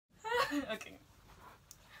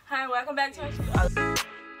Hi, welcome back to our channel.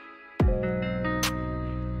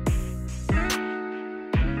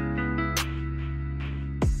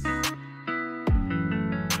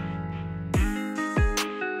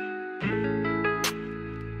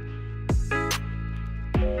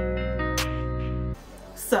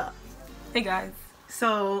 Sup? Hey guys.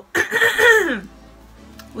 So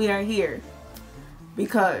we are here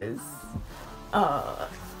because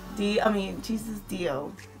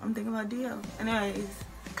Dio. I'm thinking about Dio. Anyways,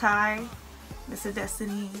 Kai, Mr.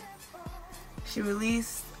 Destiny, she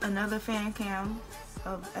released another fan cam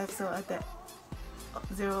of EXO at the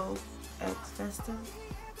 0x FESTA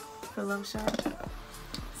for Love Shot.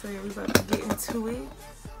 So yeah, we about to get into it.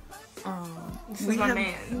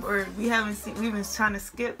 We've been trying to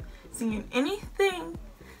skip seeing anything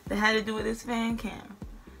that had to do with this fan cam,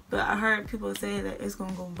 but I heard people say that it's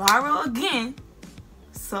gonna go viral again.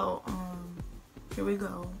 So here we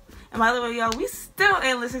go. And by the way, y'all, we still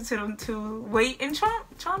ain't listened to them to Weight and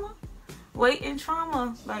Trauma. Weight and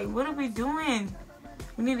Trauma. Like, what are we doing?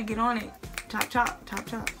 We need to get on it. Chop chop chop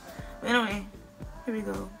chop. But anyway, here we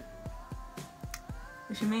go.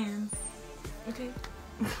 It's your man. Okay.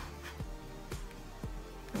 Let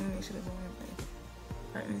me make sure that we're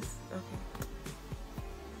partners. Okay.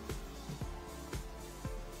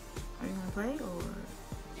 Are you gonna play or?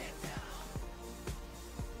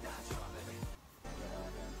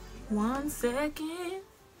 One second.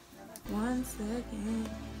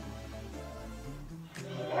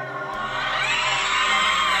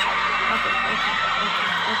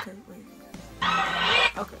 Okay, wait.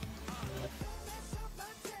 Okay.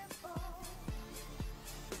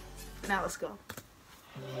 Now let's go.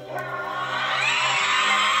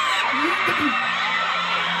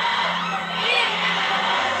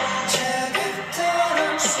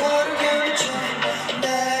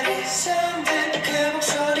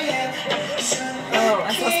 Oh,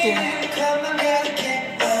 I'm so scared.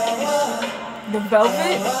 The velvet? Oh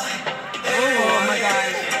my god.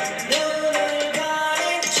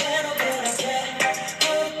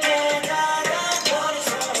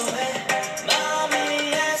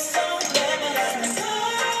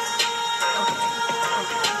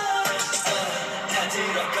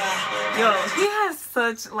 Yo, he has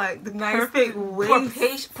such like the perfect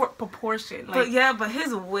waist proportion. Like, but yeah, but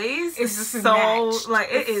his waist is just so snatched. like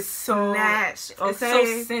it is so snatched. Okay, it's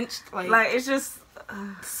so cinched. Like it's just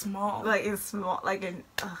small. Like it's small. Like in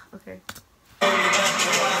okay.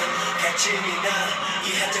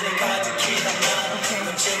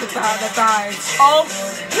 The thighs. Oh,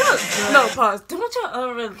 he looks good. No, pause. Don't y'all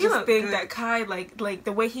ever just think good. that Kai, like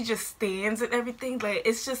the way he just stands and everything, like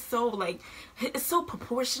it's just so like it's so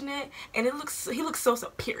proportionate, and he looks so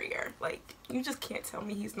superior. Like you just can't tell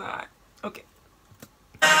me he's not. Okay.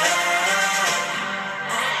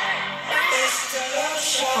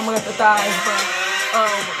 Oh my god, the thighs, bro. Oh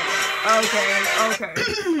my god. Okay.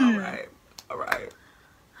 All right.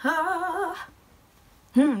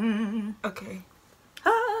 Okay.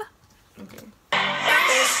 Okay.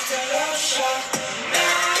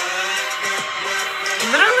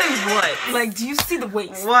 Literally what? Like, do you see the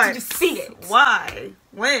waist? What? Did you see it? Why?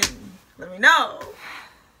 When? Let me know.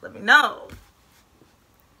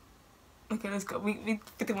 Okay, let's go. We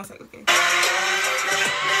 51 seconds. Okay.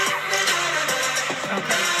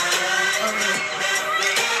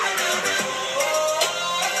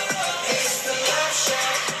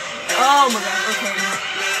 Oh my god, okay.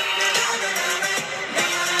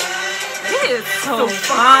 He is so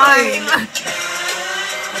fine.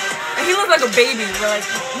 And he looks like a baby, but like,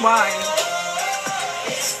 why?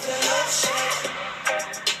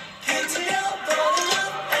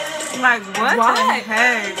 Like, what the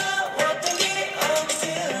heck?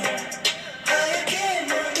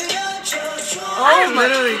 I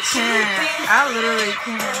literally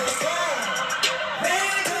can't.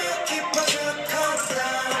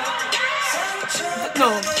 No,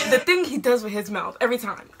 the thing he does with his mouth every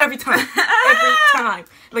time.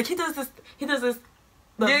 Like he does this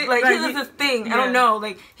thing. Yeah. I don't know.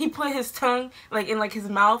 Like he put his tongue like in like his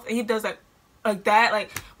mouth, and he does like that.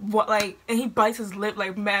 Like what? Like and he bites his lip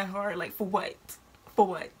like mad hard. Like for what?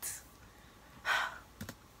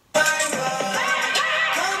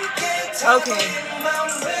 Okay.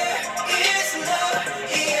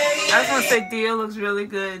 I just want to say Dio looks really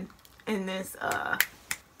good in this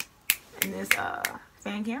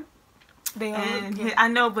fan cam. I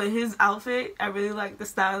know, but his outfit, I really like the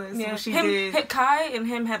stylist. Yeah, what she did. Kai and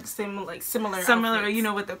him have the similar outfits. You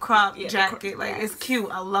know, with the crop jacket. Like yes. it's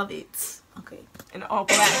cute. I love it. Okay. And all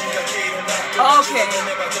black. Okay.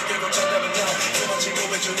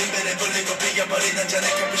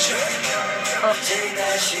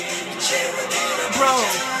 bro,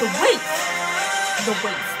 the waist. The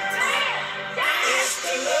waist.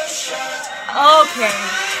 Okay.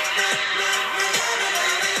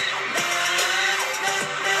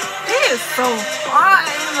 He is so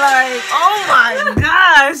fine. Like, oh my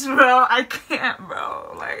gosh, bro. I can't,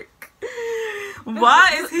 bro. Like,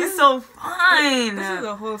 why is he so fine? This is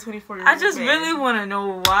a whole 24-year-old I just man. really want to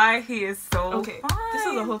know why he is so okay. fine. This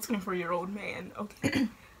is a whole 24-year-old man. Okay.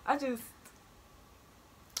 I just...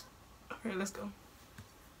 Alright, let's go.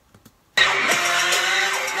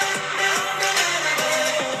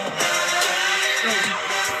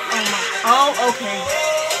 Oh, okay.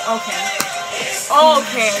 Okay.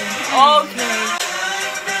 Okay. Okay.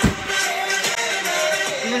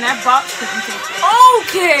 Even that box couldn't take it.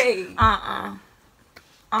 Okay.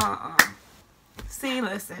 See,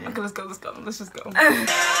 listen. Okay, let's go. Let's go. Let's just go.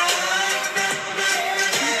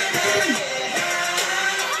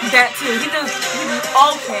 That too. He does.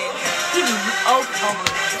 Okay. He okay. Oh my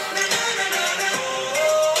gosh.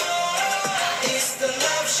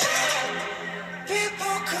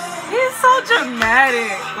 He's so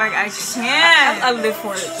dramatic. Like, I can't. I live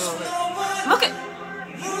for it though. Look at.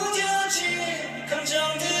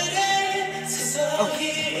 Okay.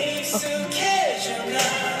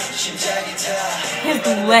 His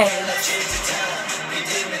legs.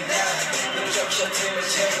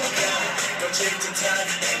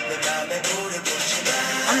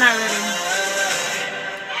 I'm not ready.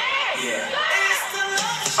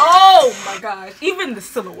 Oh my gosh. Even the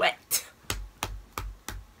silhouette.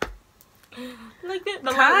 Like that.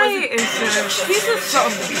 The Kai light is just. he's just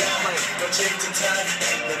something to be like.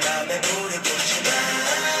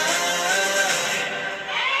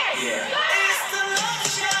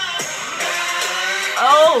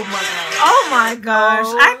 Oh my gosh. Oh my gosh.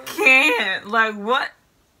 Oh. I can't. Like, what?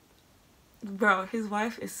 Bro, his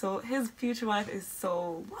future wife is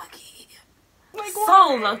so lucky. Like So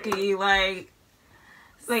what? lucky. Like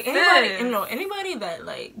anybody, sis. you know, anybody that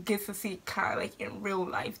like gets to see Kai like in real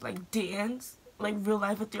life, like dance, like real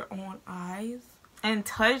life with their own eyes, and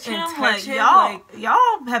touch him. touch Like, him,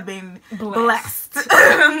 y'all have been blessed.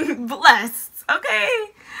 blessed. Okay?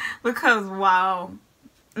 Because, wow.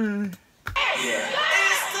 Like,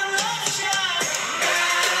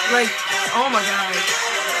 oh my god.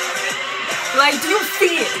 Like, do you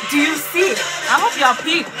see it? Do you see it? I hope y'all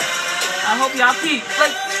peep.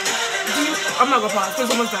 Like, do you? I'm not gonna pause.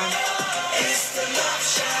 Cause almost done.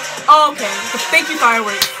 Oh, okay. Thank you,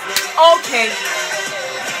 fireworks. Okay.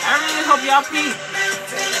 I really hope y'all peep.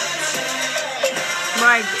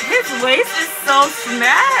 Like, his waist is so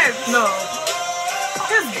snatched. No.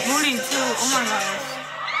 His booty too. Oh my gosh.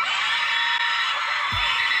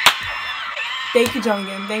 Thank you,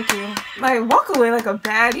 Jungin. Thank you. Like, walk away like a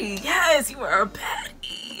baddie. Yes, you are a baddie.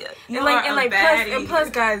 Plus,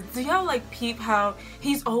 guys, do y'all like peep how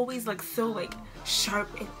he's always like so like sharp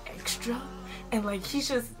and extra, and like he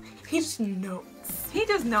just knows. He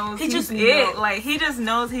just knows. He just it. knows. Like, he just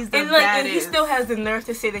knows he's the And like, baddest. and he still has the nerve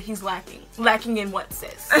to say that he's lacking. Lacking in what,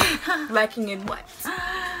 sis? Lacking in what?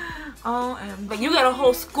 Like, you got a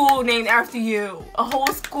whole school named after you. A whole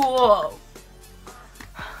school.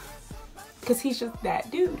 Cause he's just that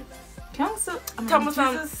dude. I'm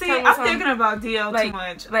thinking about DL like, too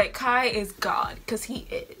much. Like, Kai is God, cause he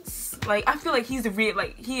is. Like, I feel like he's the real.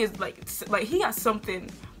 Like, he is like he got something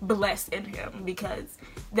blessed in him, because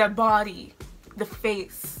that body, the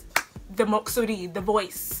face, the moksuri, the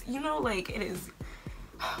voice. You know, like, it is.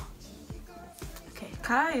 Okay.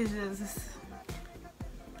 Kai is just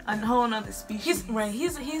a whole nother species. He's right.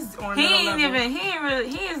 He's on He another ain't level. even. He ain't really.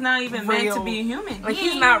 He is not even meant to Real. be human. Like, He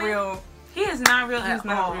he's ain't not even- real. He is not real He's at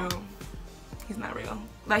not all. real. He's not real.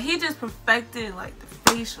 Like, he just perfected like the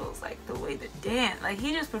facials, like the way to dance. Like,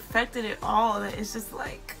 he just perfected it all. That it's just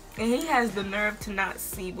like. And he has the nerve to not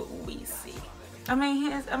see what we see. I mean,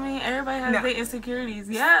 everybody has No. their insecurities.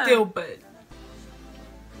 Yeah. Still, but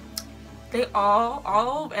they all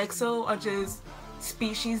of EXO are just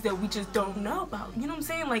species that we just don't know about. You know what I'm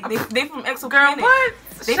saying? Like, they from EXO Girl, planet. what?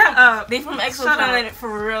 They Shut from, up. They from EXO Shut planet up.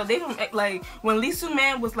 for real. They from, like, when Lee Soo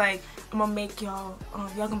Man was like, I'm gonna make y'all,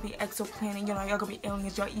 y'all gonna be EXO planet, you know, y'all gonna be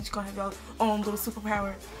aliens, y'all each gonna have y'all own little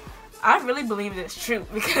superpower. I really believe it's true,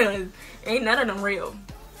 because ain't none of them real.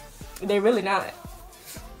 They really not.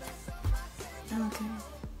 Okay.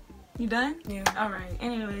 You done? Yeah. Alright.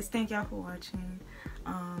 Anyways, thank y'all for watching.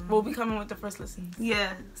 We'll be coming with the first listens.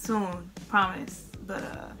 Yeah, soon. Promise.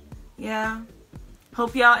 But, yeah.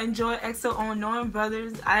 Hope y'all enjoy EXO on Knowing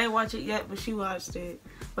Brothers. I didn't watch it yet, but she watched it.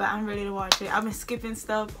 But I'm ready to watch it. I've been skipping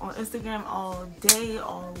stuff on Instagram all day,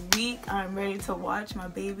 all week. I'm ready to watch my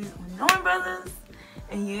babies on Knowing Brothers.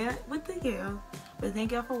 And yeah, with the girl. But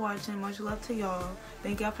thank y'all for watching. Much love to y'all.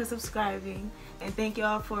 Thank y'all for subscribing. And thank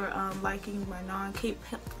y'all for liking my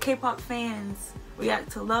non-K-pop fans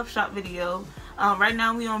react to Love Shot video. Right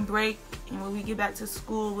now we on break, and when we get back to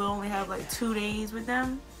school, we'll only have like 2 days with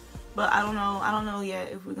them. But I don't know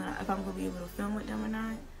yet if I'm gonna be able to film with them or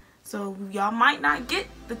not. So y'all might not get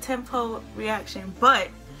the tempo reaction, but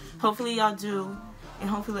hopefully y'all do, and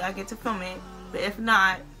hopefully I get to film it. But if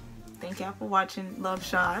not, thank y'all for watching Love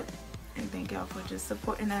Shot, and thank y'all for just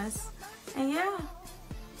supporting us. And yeah,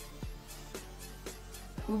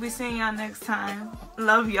 we'll be seeing y'all next time.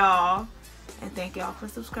 Love y'all, and thank y'all for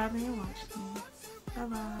subscribing and watching. Bye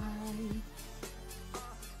bye.